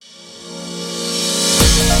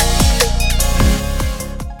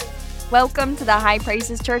Welcome to the High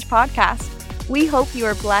Praises Church podcast. We hope you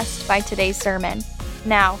are blessed by today's sermon.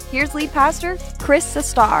 Now, here's lead pastor, Chris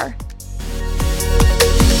Sestar.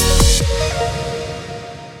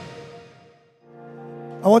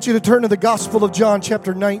 I want you to turn to the Gospel of John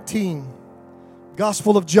chapter 19.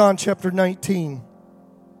 Gospel of John chapter 19.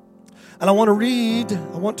 And I want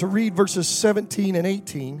to read verses 17 and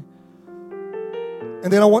 18.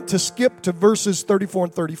 And then I want to skip to verses 34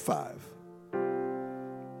 and 35.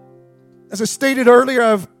 As I stated earlier,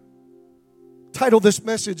 I've titled this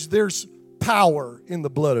message, There's Power in the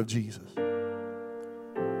Blood of Jesus.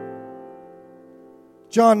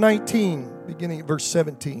 John 19, beginning at verse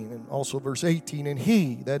 17 and also verse 18. And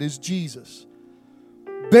he, that is Jesus,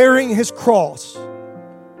 bearing his cross,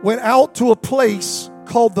 went out to a place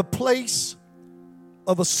called the place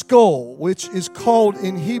of a skull, which is called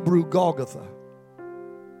in Hebrew Golgotha,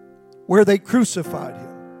 where they crucified him.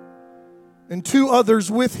 And two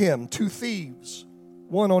others with him, two thieves,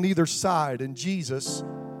 one on either side, and Jesus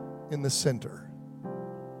in the center.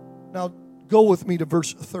 Now, go with me to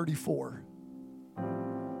verse 34.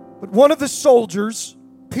 But one of the soldiers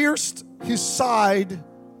pierced his side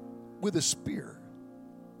with a spear.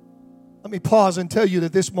 Let me pause and tell you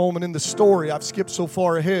that this moment in the story, I've skipped so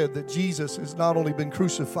far ahead that Jesus has not only been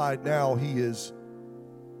crucified, now he is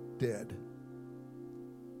dead.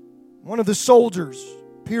 One of the soldiers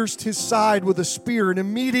pierced his side with a spear, and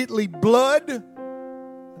immediately blood and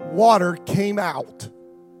water came out.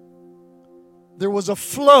 There was a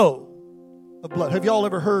flow of blood. Have y'all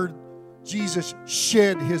ever heard Jesus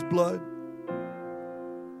shed his blood?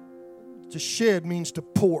 To shed means to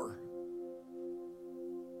pour.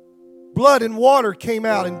 Blood and water came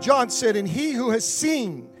out, and John said, and he who has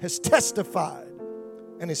seen has testified,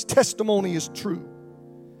 and his testimony is true.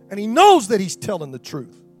 And he knows that he's telling the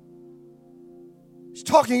truth. He's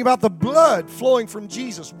talking about the blood flowing from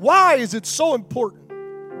Jesus. Why is it so important?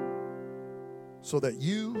 So that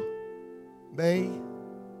you may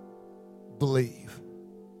believe.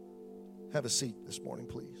 Have a seat this morning,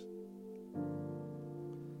 please.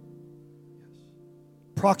 Yes.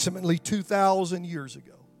 Approximately 2,000 years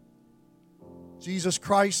ago, Jesus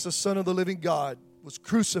Christ, the Son of the living God, was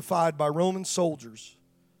crucified by Roman soldiers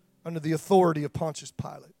under the authority of Pontius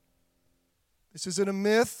Pilate. This isn't a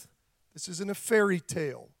myth. This isn't a fairy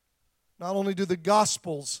tale. Not only do the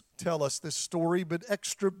Gospels tell us this story, but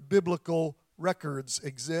extra biblical records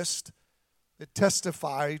exist that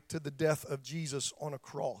testify to the death of Jesus on a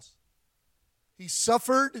cross. He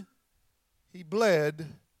suffered, he bled,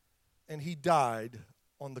 and he died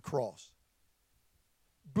on the cross.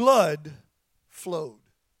 Blood flowed.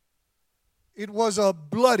 It was a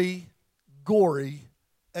bloody, gory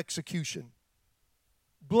execution.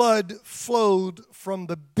 Blood flowed from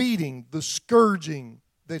the beating, the scourging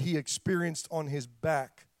that he experienced on his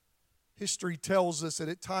back. History tells us that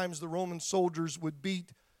at times the Roman soldiers would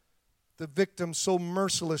beat the victim so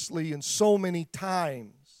mercilessly and so many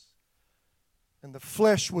times. And the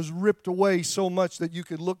flesh was ripped away so much that you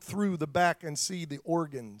could look through the back and see the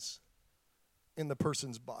organs in the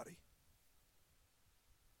person's body.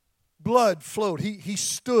 Blood flowed. He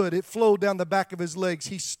stood. It flowed down the back of his legs.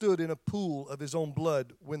 He stood in a pool of his own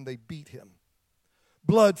blood when they beat him.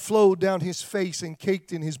 Blood flowed down his face and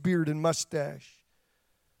caked in his beard and mustache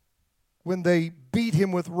when they beat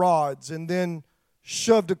him with rods and then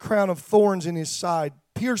shoved a crown of thorns in his side,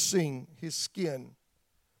 piercing his skin.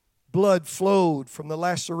 Blood flowed from the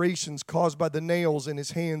lacerations caused by the nails in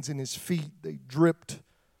his hands and his feet. They dripped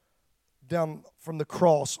down from the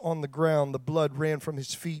cross on the ground. The blood ran from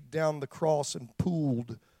his feet down the cross and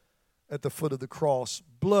pooled at the foot of the cross.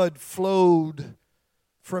 Blood flowed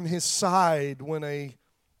from his side when a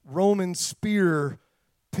Roman spear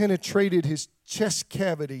penetrated his chest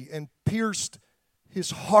cavity and pierced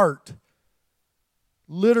his heart,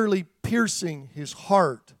 literally piercing his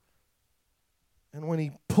heart. And when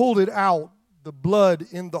he pulled it out, the blood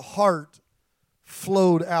in the heart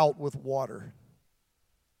flowed out with water.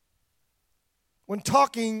 When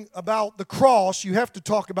talking about the cross, you have to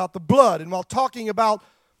talk about the blood. And while talking about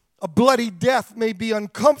a bloody death may be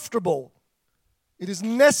uncomfortable, it is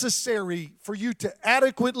necessary for you to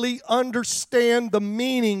adequately understand the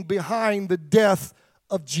meaning behind the death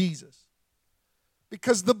of Jesus.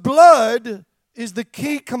 Because the blood is the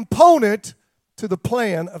key component to the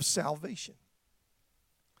plan of salvation.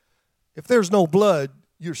 If there's no blood,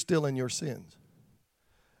 you're still in your sins.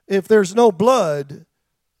 If there's no blood,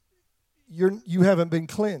 you haven't been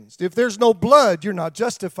cleansed. If there's no blood, you're not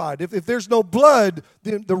justified. If there's no blood,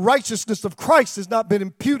 the righteousness of Christ has not been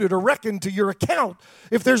imputed or reckoned to your account.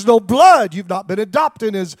 If there's no blood, you've not been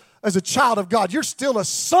adopted as a child of God. You're still a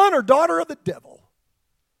son or daughter of the devil.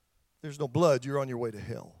 there's no blood, you're on your way to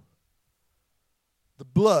hell. The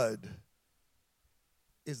blood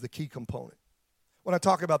is the key component. When I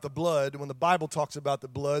talk about the blood, when the Bible talks about the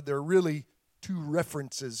blood, there are really two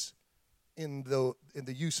references in the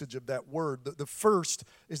usage of that word. The first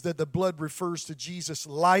is that the blood refers to Jesus'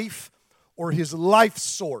 life or his life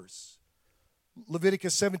source.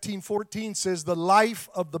 Leviticus 17:14 says the life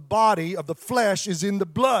of the body, of the flesh, is in the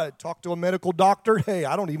blood. Talk to a medical doctor. Hey,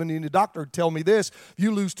 I don't even need a doctor to tell me this. If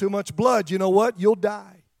you lose too much blood, you know what? You'll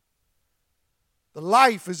die. The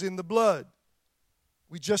life is in the blood.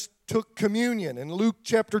 We just took communion. In Luke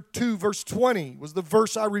chapter 2, verse 20 was the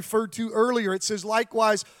verse I referred to earlier. It says,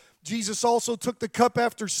 likewise, Jesus also took the cup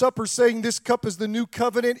after supper, saying, this cup is the new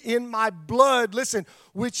covenant in my blood, listen,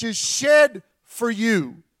 which is shed for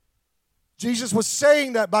you. Jesus was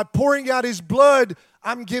saying that by pouring out his blood,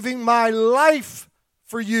 I'm giving my life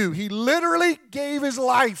for you. He literally gave his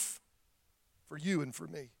life for you and for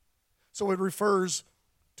me. So it refers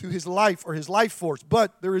to his life or his life force.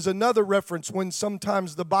 But there is another reference when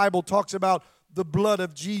sometimes the Bible talks about the blood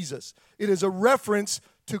of Jesus. It is a reference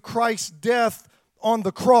to Christ's death on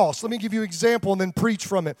the cross. Let me give you an example and then preach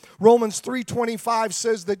from it. Romans 3:25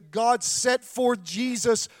 says that God set forth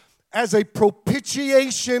Jesus as a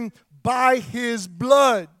propitiation by his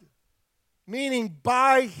blood, meaning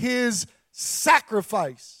by his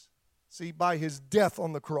sacrifice. See, by his death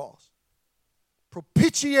on the cross.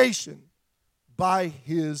 Propitiation by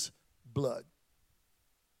his blood.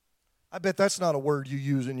 I bet that's not a word you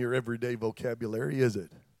use in your everyday vocabulary, is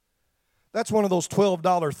it? That's one of those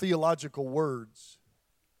 $12 theological words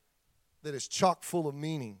that is chock full of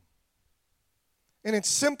meaning. In its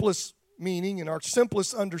simplest meaning, in our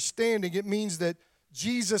simplest understanding, it means that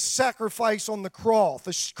Jesus' sacrifice on the cross,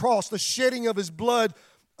 the shedding of his blood,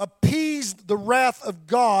 appeased the wrath of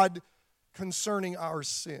God concerning our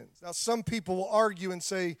sins. Now, some people will argue and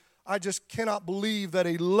say, I just cannot believe that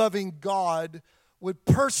a loving God would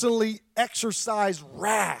personally exercise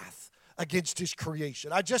wrath against his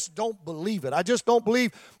creation. I just don't believe it. I just don't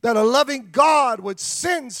believe that a loving God would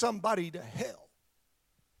send somebody to hell.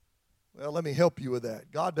 Well, let me help you with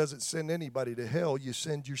that. God doesn't send anybody to hell. You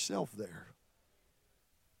send yourself there.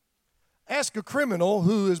 Ask a criminal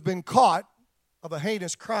who has been caught of a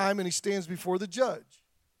heinous crime and he stands before the judge.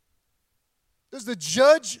 Does the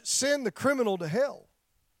judge send the criminal to hell?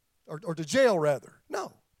 Or to jail, rather?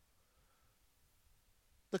 No.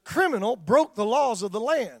 The criminal broke the laws of the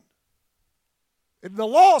land. And the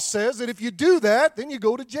law says that if you do that, then you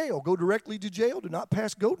go to jail. Go directly to jail. Do not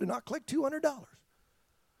pass go. Do not collect $200.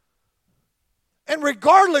 And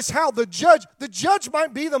regardless how the judge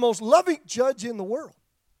might be the most loving judge in the world.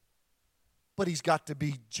 But he's got to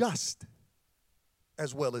be just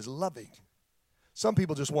as well as loving. Some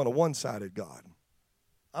people just want a one-sided God.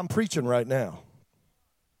 I'm preaching right now.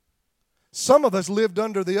 Some of us lived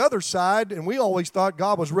under the other side, and we always thought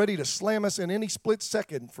God was ready to slam us in any split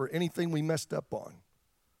second for anything we messed up on.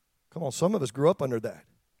 Come on, some of us grew up under that.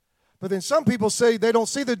 But then some people say they don't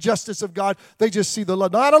see the justice of God. They just see the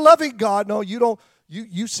love. Not a loving God. No, you don't.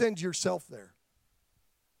 You send yourself there.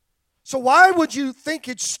 So why would you think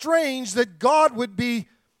it's strange that God would be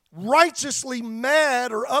righteously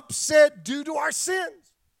mad or upset due to our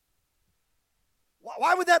sins?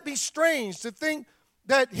 Why would that be strange to think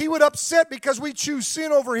that he would upset because we choose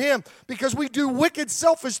sin over him, because we do wicked,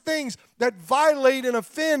 selfish things that violate and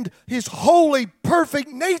offend his holy, perfect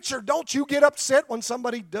nature? Don't you get upset when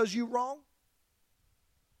somebody does you wrong?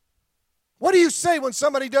 What do you say when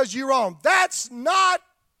somebody does you wrong? That's not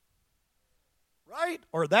right,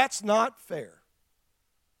 or that's not fair.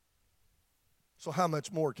 So how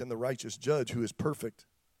much more can the righteous judge, who is perfect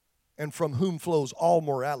and from whom flows all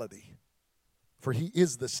morality, for he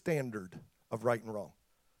is the standard of right and wrong,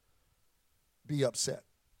 be upset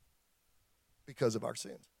because of our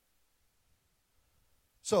sins?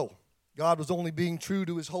 So, God was only being true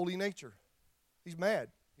to his holy nature. He's mad.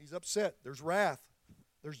 He's upset. There's wrath.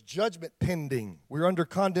 There's judgment pending. We're under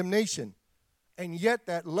condemnation. And yet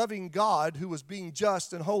that loving God, who was being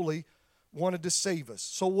just and holy, wanted to save us.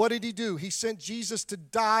 So what did he do? He sent Jesus to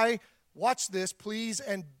die, watch this please,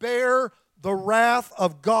 and bear the wrath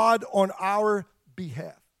of God on our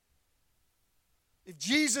behalf. If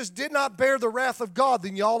Jesus did not bear the wrath of God,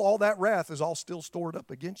 then y'all, all that wrath is all still stored up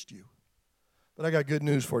against you. But I got good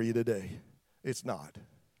news for you today. It's not.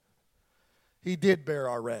 He did bear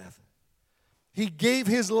our wrath. He gave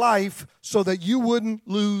his life so that you wouldn't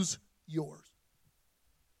lose yours.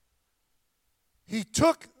 He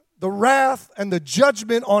took the wrath and the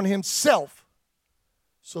judgment on himself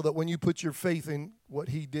so that when you put your faith in what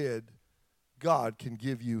he did, God can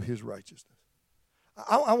give you his righteousness.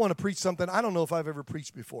 I want to preach something. I don't know if I've ever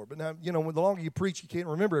preached before. But now, the longer you preach, you can't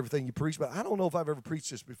remember everything you preach. But I don't know if I've ever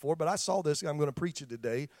preached this before. But I saw this. I'm going to preach it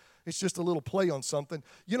today. It's just a little play on something.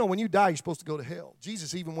 When you die, you're supposed to go to hell.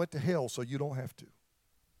 Jesus even went to hell so you don't have to. Do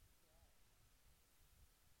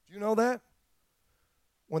you know that?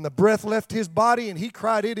 When the breath left his body and he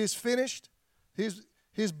cried, "It is finished,"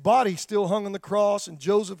 his body still hung on the cross, and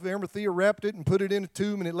Joseph of Arimathea wrapped it and put it in a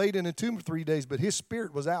tomb, and it laid in a tomb for 3 days, but his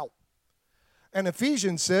spirit was out. And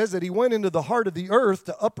Ephesians says that he went into the heart of the earth,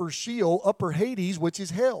 to upper Sheol, upper Hades, which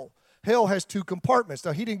is hell. Hell has 2 compartments.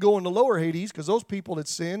 Now, he didn't go into lower Hades because those people had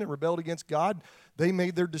sinned and rebelled against God. They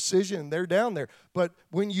made their decision, and they're down there. But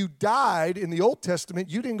when you died in the Old Testament,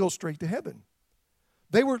 you didn't go straight to heaven.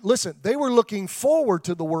 They were looking forward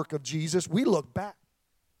to the work of Jesus. We look back.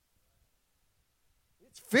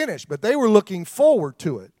 It's finished, but they were looking forward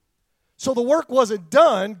to it. So the work wasn't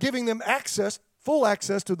done, giving them full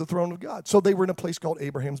access to the throne of God. So they were in a place called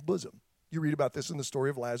Abraham's bosom. You read about this in the story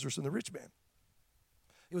of Lazarus and the rich man.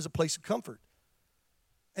 It was a place of comfort.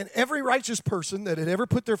 And every righteous person that had ever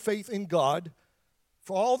put their faith in God,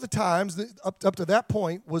 for all the times up to that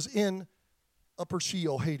point, was in upper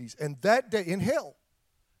Sheol, Hades. And that day, in hell.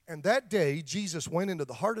 And that day, Jesus went into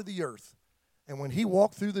the heart of the earth. And when he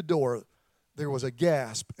walked through the door, there was a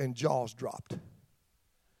gasp and jaws dropped.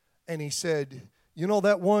 And he said, "You know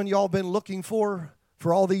that one y'all been looking for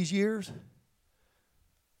all these years?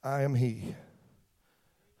 I am he.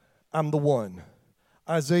 I'm the one.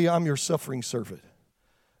 Isaiah, I'm your suffering servant.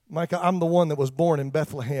 Micah, I'm the one that was born in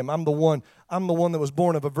Bethlehem. I'm the one that was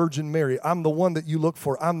born of a Virgin Mary. I'm the one that you look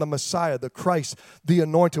for. I'm the Messiah, the Christ, the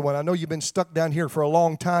anointed one. I know you've been stuck down here for a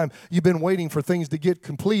long time. You've been waiting for things to get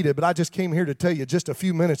completed, but I just came here to tell you just a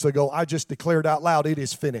few minutes ago, I just declared out loud, it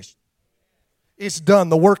is finished. It's done.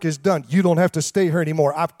 The work is done. You don't have to stay here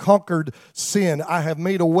anymore. I've conquered sin. I have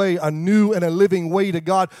made a way, a new and a living way to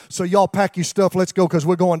God. So y'all pack your stuff. Let's go because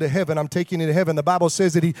we're going to heaven. I'm taking you to heaven. The Bible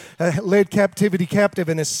says that he led captivity captive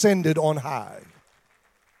and ascended on high.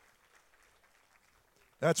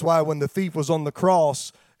 That's why when the thief was on the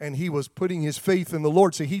cross and he was putting his faith in the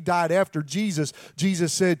Lord, see, he died after Jesus.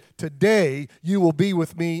 Jesus said, "Today you will be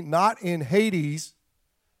with me, not in Hades,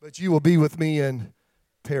 but you will be with me in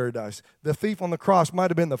paradise." The thief on the cross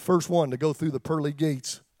might have been the first one to go through the pearly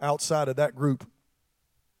gates outside of that group.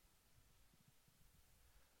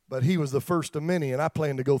 But he was the first of many, and I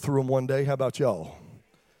plan to go through them one day. How about y'all?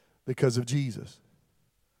 Because of Jesus.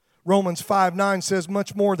 Romans 5:9 says,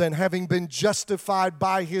 "Much more than having been justified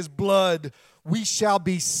by his blood, we shall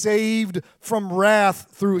be saved from wrath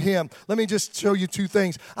through him." Let me just show you 2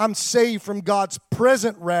 things. I'm saved from God's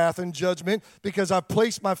present wrath and judgment because I've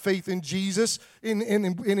placed my faith in Jesus,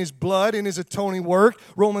 in his blood, in his atoning work.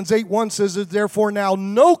 Romans 8:1 says, "There's therefore now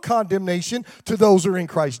no condemnation to those who are in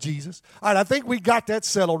Christ Jesus." All right, I think we got that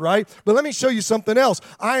settled, right? But let me show you something else.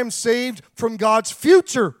 I am saved from God's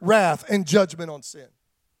future wrath and judgment on sin.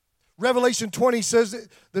 Revelation 20 says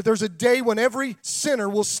that there's a day when every sinner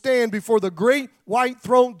will stand before the great white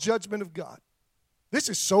throne judgment of God. This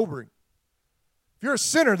is sobering. If you're a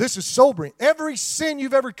sinner, this is sobering. Every sin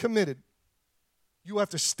you've ever committed, you have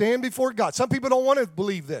to stand before God. Some people don't want to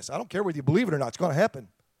believe this. I don't care whether you believe it or not. It's going to happen.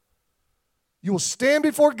 You will stand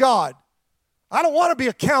before God. I don't want to be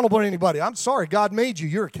accountable to anybody. I'm sorry. God made you.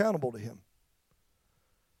 You're accountable to him.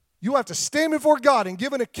 You have to stand before God and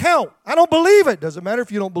give an account. I don't believe it. Doesn't matter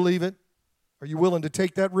if you don't believe it. Are you willing to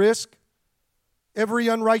take that risk? Every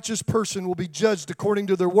unrighteous person will be judged according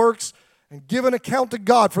to their works and give an account to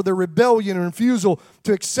God for their rebellion and refusal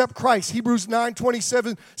to accept Christ. Hebrews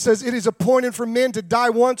 9:27 says, "It is appointed for men to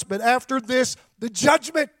die once, but after this, the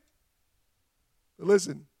judgment." But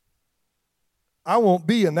listen, I won't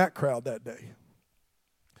be in that crowd that day.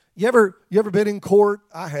 You ever been in court?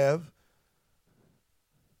 I have.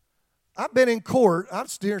 I've been in court. I'm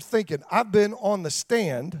still thinking. I've been on the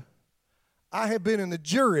stand. I have been in the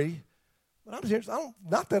jury. But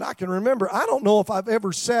not that I can remember. I don't know if I've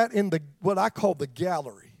ever sat in what I call the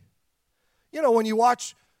gallery. You know, when you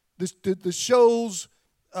watch the shows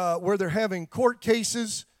where they're having court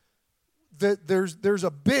cases, that there's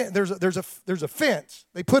a fence.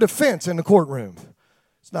 They put a fence in the courtroom.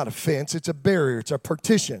 It's not a fence. It's a barrier. It's a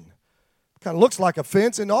partition. It kind of looks like a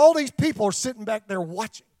fence, and all these people are sitting back there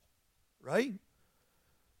watching. Right?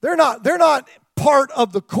 They're not part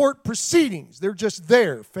of the court proceedings. They're just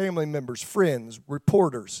there. Family members, friends,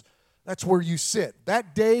 reporters. That's where you sit.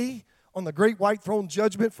 That day on the great white throne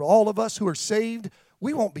judgment for all of us who are saved,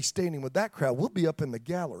 we won't be standing with that crowd. We'll be up in the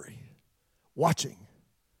gallery watching.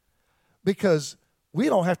 Because we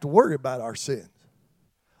don't have to worry about our sins.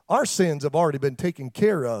 Our sins have already been taken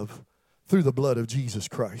care of through the blood of Jesus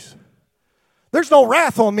Christ. There's no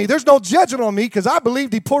wrath on me. There's no judgment on me because I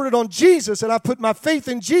believed he poured it on Jesus and I put my faith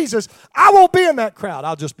in Jesus. I won't be in that crowd.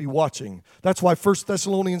 I'll just be watching. That's why 1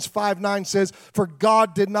 Thessalonians 5:9 says, for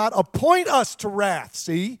God did not appoint us to wrath.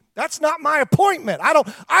 See, that's not my appointment. I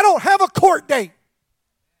don't have a court date.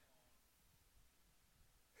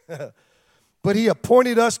 But he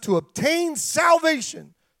appointed us to obtain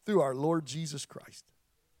salvation through our Lord Jesus Christ.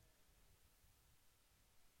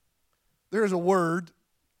 There's a word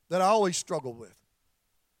that I always struggle with.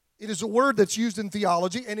 It is a word that's used in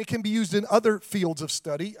theology, and it can be used in other fields of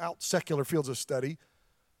study, secular fields of study.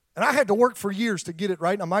 And I had to work for years to get it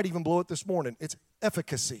right, and I might even blow it this morning. It's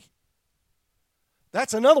efficacy.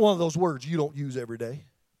 That's another one of those words you don't use every day.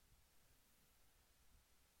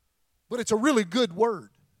 But it's a really good word.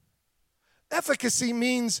 Efficacy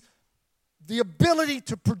means the ability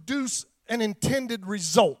to produce an intended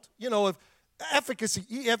result. You know, if efficacy,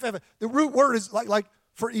 EFF, the root word is like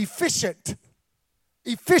for efficient,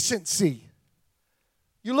 efficiency.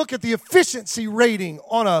 You look at the efficiency rating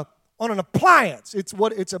on an appliance. It's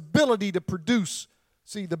its ability to produce,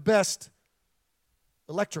 the best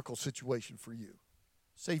electrical situation for you.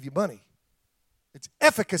 Save you money. It's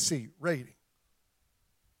efficacy rating.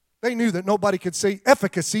 They knew that nobody could say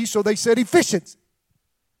efficacy, so they said efficiency.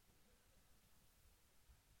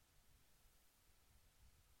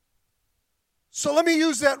 So let me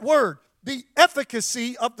use that word. The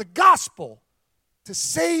efficacy of the gospel to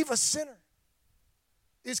save a sinner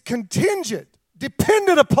is contingent,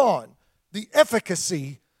 dependent upon the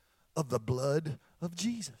efficacy of the blood of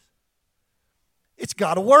Jesus. It's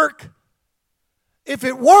got to work. If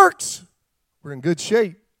it works, we're in good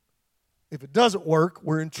shape. If it doesn't work,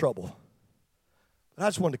 we're in trouble. But I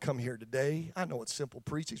just wanted to come here today. I know it's simple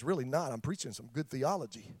preaching. It's really not. I'm preaching some good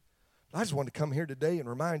theology. I just wanted to come here today and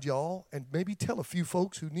remind y'all and maybe tell a few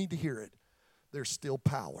folks who need to hear it. There's still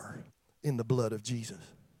power in the blood of Jesus.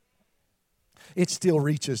 It still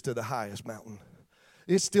reaches to the highest mountain.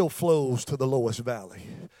 It still flows to the lowest valley.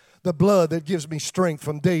 The blood that gives me strength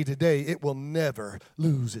from day to day, it will never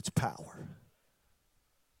lose its power.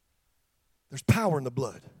 There's power in the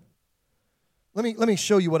blood. Let me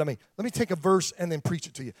show you what I mean. Let me take a verse and then preach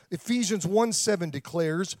it to you. Ephesians 1:7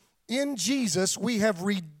 declares, in Jesus we have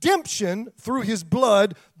redemption through his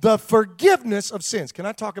blood, the forgiveness of sins. Can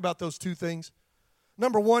I talk about those two things?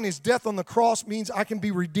 Number one is death on the cross means I can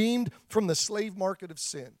be redeemed from the slave market of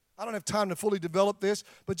sin. I don't have time to fully develop this,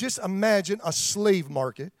 but just imagine a slave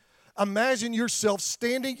market. Imagine yourself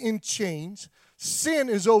standing in chains. Sin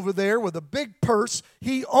is over there with a big purse.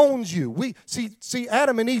 He owns you. We see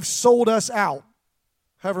Adam and Eve sold us out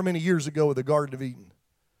however many years ago with the Garden of Eden.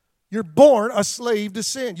 You're born a slave to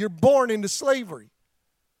sin. You're born into slavery.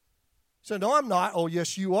 So no, I'm not. Oh,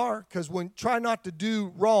 yes, you are. Because try not to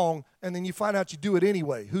do wrong, and then you find out you do it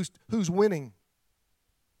anyway. Who's winning?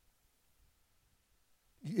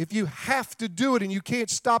 If you have to do it and you can't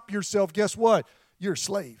stop yourself, guess what? You're a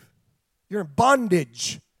slave. You're in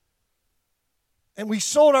bondage. And we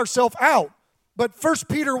sold ourselves out. But 1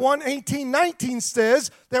 Peter 1:18-19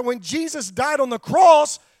 says that when Jesus died on the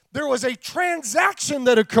cross, there was a transaction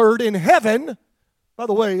that occurred in heaven. By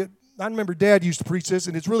the way, I remember Dad used to preach this,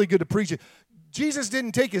 and it's really good to preach it. Jesus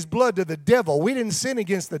didn't take his blood to the devil. We didn't sin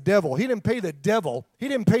against the devil. He didn't pay the devil. He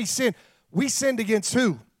didn't pay sin. We sinned against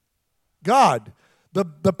who? God.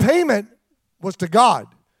 The payment was to God.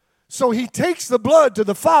 So he takes the blood to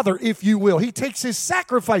the Father, if you will. He takes his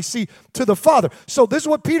sacrifice, to the Father. So this is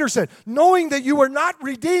what Peter said. Knowing that you were not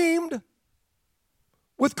redeemed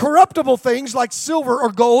with corruptible things like silver or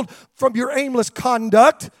gold from your aimless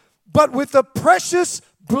conduct, but with the precious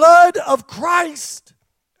blood of Christ,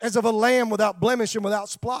 as of a lamb without blemish and without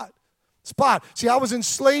spot. See, I was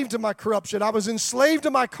enslaved to my corruption. I was enslaved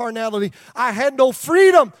to my carnality. I had no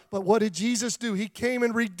freedom. But what did Jesus do? He came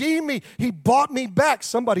and redeemed me. He bought me back.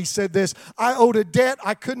 Somebody said this, I owed a debt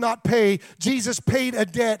I could not pay. Jesus paid a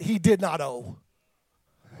debt he did not owe.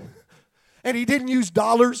 And he didn't use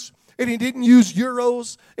dollars. And he didn't use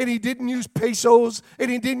euros, and he didn't use pesos, and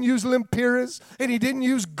he didn't use lempiras, and he didn't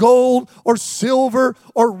use gold or silver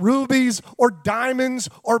or rubies or diamonds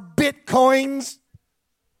or bitcoins.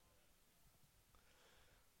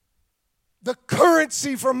 The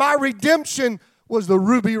currency for my redemption was the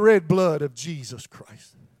ruby red blood of Jesus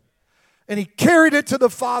Christ. And he carried it to the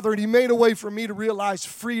Father, and he made a way for me to realize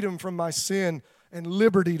freedom from my sin and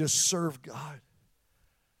liberty to serve God.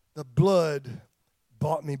 The blood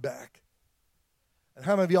bought me back. And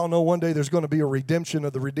how many of y'all know one day there's going to be a redemption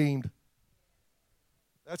of the redeemed?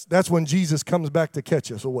 That's when Jesus comes back to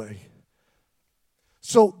catch us away.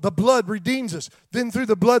 So the blood redeems us. Then through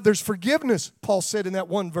the blood there's forgiveness, Paul said in that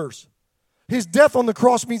one verse. His death on the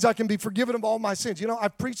cross means I can be forgiven of all my sins. You know, I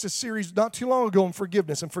preached a series not too long ago on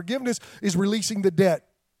forgiveness, and forgiveness is releasing the debt.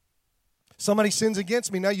 Somebody sins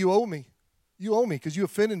against me, now you owe me. You owe me because you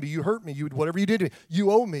offended me, you hurt me, whatever you did to me,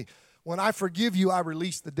 you owe me. When I forgive you, I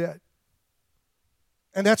release the debt.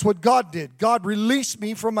 And that's what God did. God released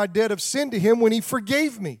me from my debt of sin to Him when He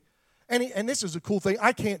forgave me. And this is a cool thing.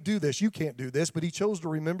 I can't do this. You can't do this. But He chose to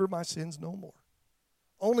remember my sins no more.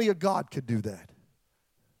 Only a God could do that.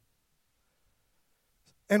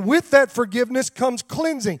 And with that forgiveness comes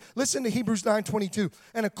cleansing. Listen to Hebrews 9:22.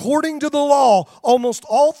 And according to the law, almost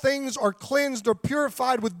all things are cleansed or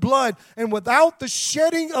purified with blood. And without the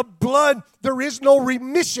shedding of blood, there is no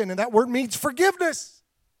remission. And that word means forgiveness.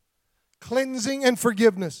 Cleansing and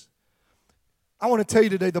forgiveness. I want to tell you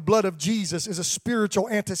today, the blood of Jesus is a spiritual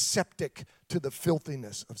antiseptic to the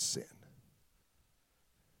filthiness of sin.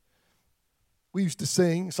 We used to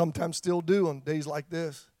sing, sometimes still do on days like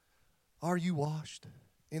this. Are you washed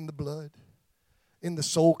in the blood, in the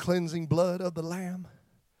soul-cleansing blood of the Lamb?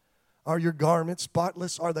 Are your garments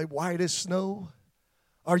spotless? Are they white as snow?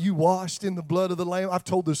 Are you washed in the blood of the Lamb? I've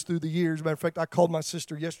told this through the years. As a matter of fact, I called my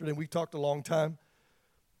sister yesterday, and we talked a long time.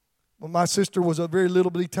 Well, my sister was a very little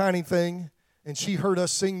bitty tiny thing, and she heard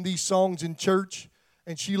us sing these songs in church,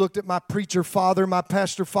 and she looked at my preacher father, my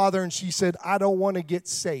pastor father, and she said, I don't want to get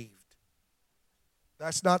saved.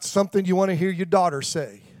 That's not something you want to hear your daughter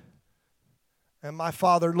say. And my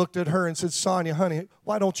father looked at her and said, Sonia, honey,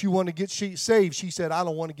 why don't you want to get saved? She said, I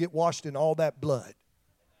don't want to get washed in all that blood.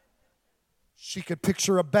 She could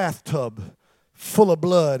picture a bathtub full of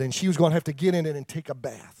blood, and she was going to have to get in it and take a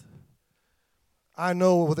bath. I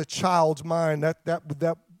know with a child's mind that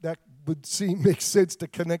would make sense to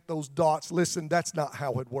connect those dots. Listen, that's not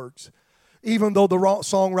how it works. Even though the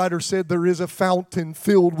songwriter said there is a fountain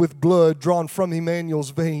filled with blood drawn from Emmanuel's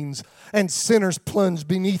veins, and sinners plunged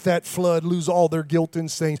beneath that flood lose all their guilt and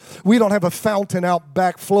stains. We don't have a fountain out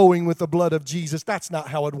back flowing with the blood of Jesus. That's not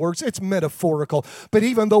how it works. It's metaphorical. But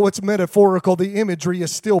even though it's metaphorical, the imagery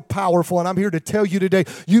is still powerful. And I'm here to tell you today,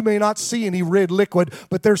 you may not see any red liquid,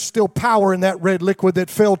 but there's still power in that red liquid that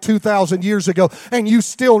fell 2,000 years ago. And you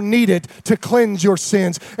still need it to cleanse your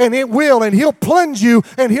sins. And it will. And He'll plunge you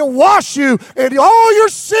and He'll wash you. And all your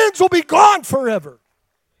sins will be gone forever.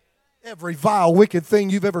 Every vile, wicked thing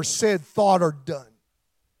you've ever said, thought, or done.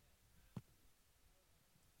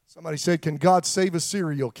 Somebody said, can God save a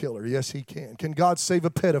serial killer? Yes, He can. Can God save a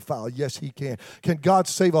pedophile? Yes, He can. Can God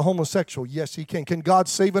save a homosexual? Yes, He can. Can God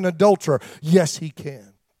save an adulterer? Yes, He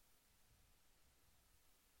can.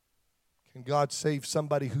 Can God save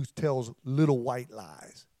somebody who tells little white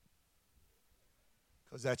lies?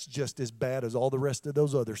 Because that's just as bad as all the rest of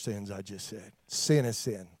those other sins I just said. Sin is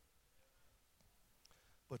sin.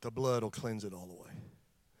 But the blood will cleanse it all the way.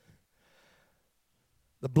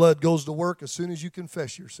 The blood goes to work as soon as you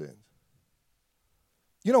confess your sins.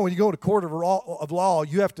 You know, when you go to court of law,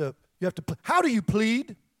 you have to. How do you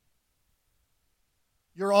plead?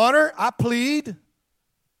 Your Honor, I plead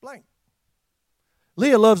blank.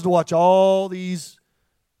 Leah loves to watch all these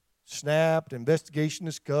Snapped, Investigation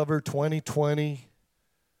Discovered, 2020.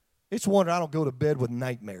 It's a wonder I don't go to bed with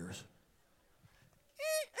nightmares.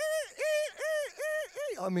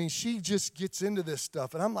 I mean, she just gets into this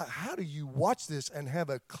stuff. And I'm like, how do you watch this and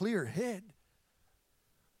have a clear head?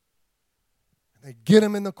 And they get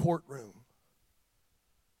him in the courtroom.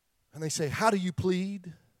 And they say, how do you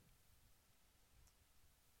plead?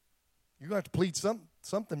 You're going to have to plead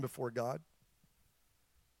something before God.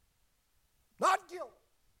 Not guilty.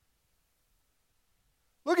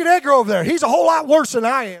 Look at Edgar over there. He's a whole lot worse than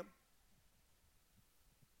I am.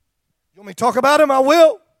 You want me to talk about him? I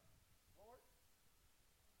will.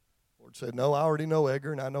 The Lord said, no, I already know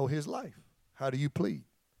Edgar and I know his life. How do you plead?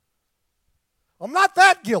 I'm not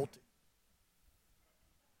that guilty.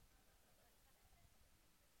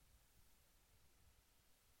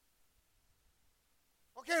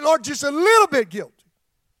 Okay, Lord, just a little bit guilty.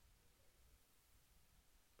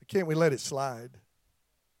 But can't we let it slide?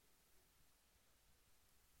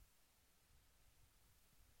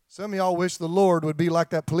 Some of y'all wish the Lord would be like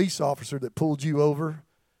that police officer that pulled you over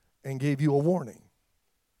and gave you a warning.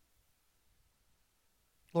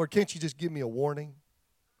 Lord, can't you just give me a warning?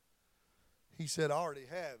 He said, I already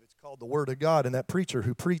have. It's called the Word of God, and that preacher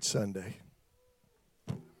who preached Sunday.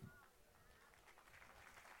 I've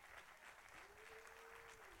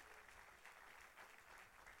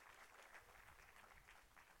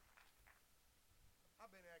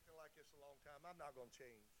been acting like this a long time. I'm not going to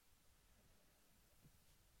change.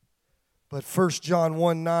 But 1 John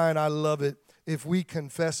 1:9, I love it. If we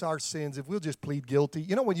confess our sins, if we'll just plead guilty.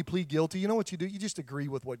 You know when you plead guilty, you know what you do? You just agree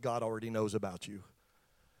with what God already knows about you.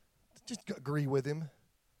 Just agree with him.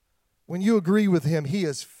 When you agree with him, he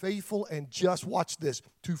is faithful and just, watch this,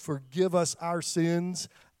 to forgive us our sins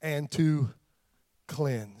and to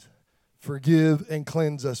cleanse. Forgive and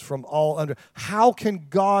cleanse us from all under. How can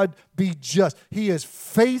God be just? He is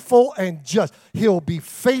faithful and just. He'll be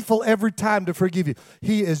faithful every time to forgive you.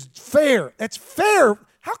 He is fair. That's fair.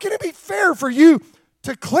 How can it be fair for you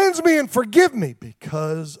to cleanse me and forgive me?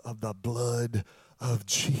 Because of the blood of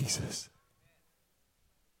Jesus.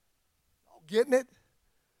 Getting it?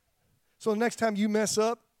 So the next time you mess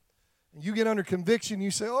up and you get under conviction,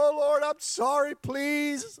 you say, oh, Lord, I'm sorry,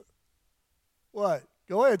 please. What?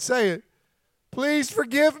 Go ahead, say it. Please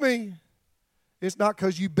forgive me. It's not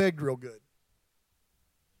because you begged real good.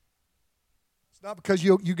 It's not because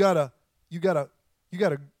you got a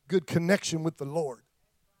good connection with the Lord.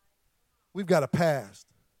 We've got a past.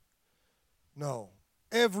 No.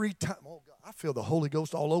 Every time, oh God, I feel the Holy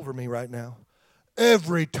Ghost all over me right now.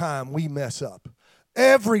 Every time we mess up,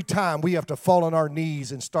 every time we have to fall on our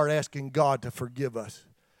knees and start asking God to forgive us,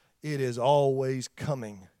 it is always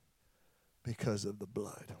coming because of the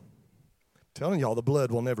blood. I'm telling y'all, the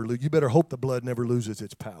blood will never lose. You better hope the blood never loses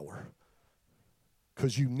its power,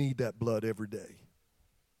 because you need that blood every day.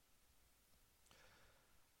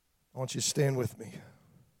 I want you to stand with me.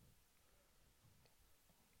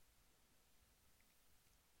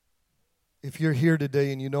 If you're here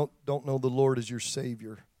today and you don't know the Lord as your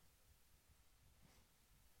Savior,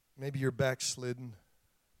 maybe you're backslidden.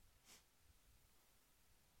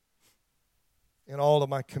 In all of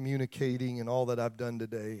my communicating and all that I've done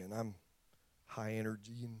today, and I'm high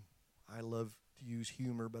energy and I love to use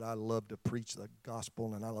humor, but I love to preach the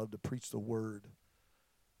gospel and I love to preach the word.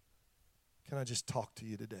 Can I just talk to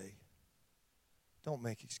you today? Don't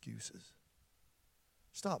make excuses.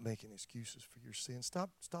 Stop making excuses for your sins. Stop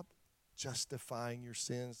justifying your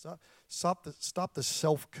sins. Stop the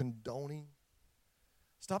self-condoning.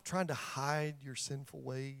 Stop trying to hide your sinful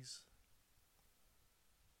ways.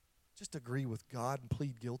 Just agree with God and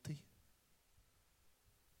plead guilty.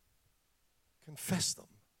 Confess them.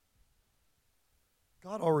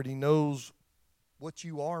 God already knows what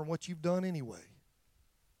you are and what you've done anyway.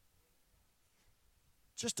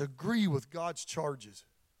 Just agree with God's charges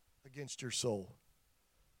against your soul.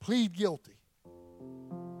 Plead guilty.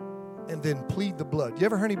 And then plead the blood. You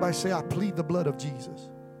ever heard anybody say, I plead the blood of Jesus?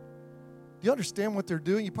 Do you understand what they're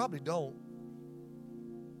doing? You probably don't.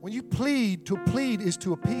 When you plead, to plead is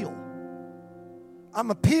to appeal.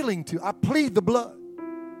 I'm appealing to, I plead the blood.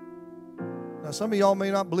 Now, some of y'all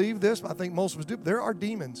may not believe this, but I think most of us do. There are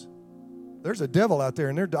demons. There's a devil out there,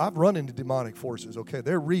 and I've run into demonic forces, okay?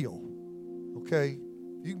 They're real, okay?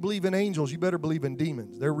 If you believe in angels, you better believe in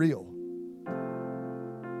demons. They're real.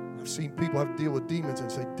 I've seen people have to deal with demons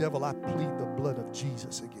and say, devil, I plead the blood of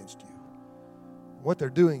Jesus against you. What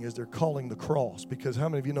they're doing is they're calling the cross, because how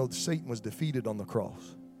many of you know that Satan was defeated on the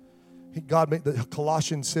cross?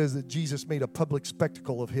 Colossians says that Jesus made a public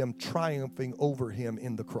spectacle of him, triumphing over him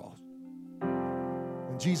in the cross.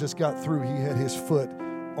 When Jesus got through, he had his foot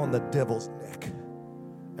on the devil's neck,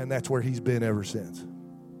 and that's where he's been ever since.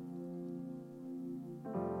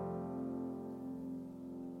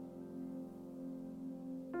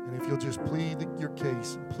 And if you'll just plead your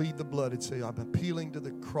case and plead the blood and say, I'm appealing to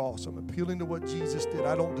the cross. I'm appealing to what Jesus did.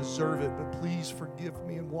 I don't deserve it, but please forgive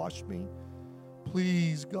me and wash me.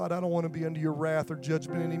 Please, God, I don't want to be under your wrath or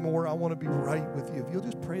judgment anymore. I want to be right with you. If you'll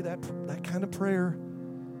just pray that kind of prayer,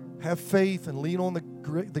 have faith and lean on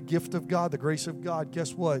the gift of God, the grace of God,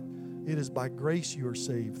 guess what? It is by grace you are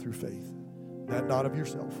saved through faith. That not of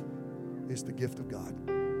yourself. It's the gift of God.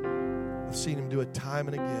 I've seen him do it time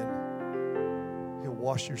and again. He'll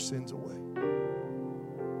wash your sins away.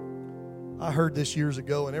 I heard this years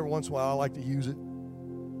ago, and every once in a while I like to use it.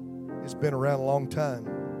 It's been around a long time.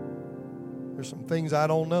 There's some things I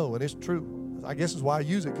don't know, and it's true. I guess is why I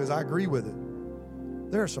use it, because I agree with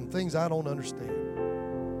it. There are some things I don't understand.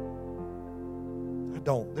 I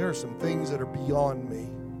don't. There are some things that are beyond me.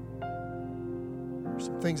 There are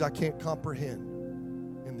some things I can't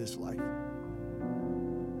comprehend in this life.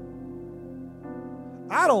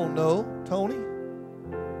 I don't know, Tony,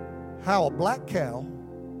 how a black cow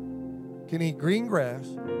can eat green grass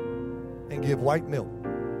and give white milk.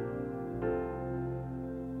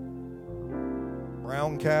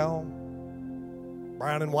 Brown cow,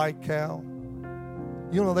 brown and white cow.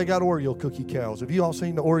 You know they got Oreo cookie cows. Have you all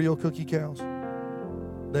seen the Oreo cookie cows?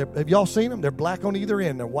 Have y'all seen them? They're black on either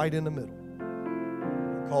end. They're white in the middle.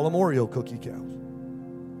 Call them Oreo cookie cows.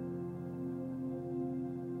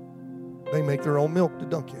 They make their own milk to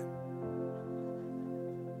dunk in.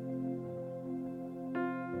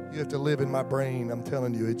 You have to live in my brain. I'm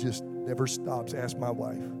telling you, it just never stops. Ask my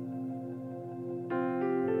wife.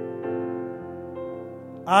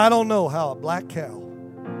 I don't know how a black cow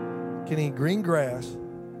can eat green grass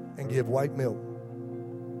and give white milk.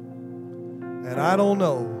 And I don't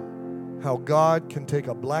know how God can take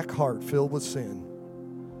a black heart filled with sin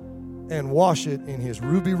and wash it in his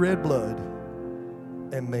ruby red blood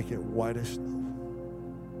and make it white as snow.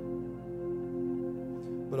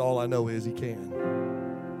 But all I know is he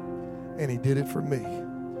can. And he did it for me.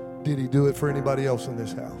 Did he do it for anybody else in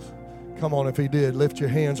this house? Come on, if he did, lift your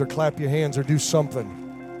hands or clap your hands or do something.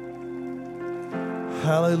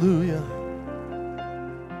 Hallelujah.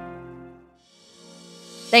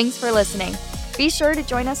 Thanks for listening. Be sure to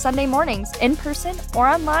join us Sunday mornings in person or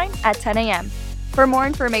online at 10 a.m. For more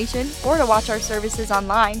information or to watch our services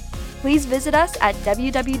online, please visit us at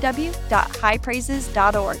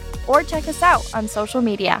www.highpraises.org or check us out on social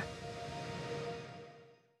media.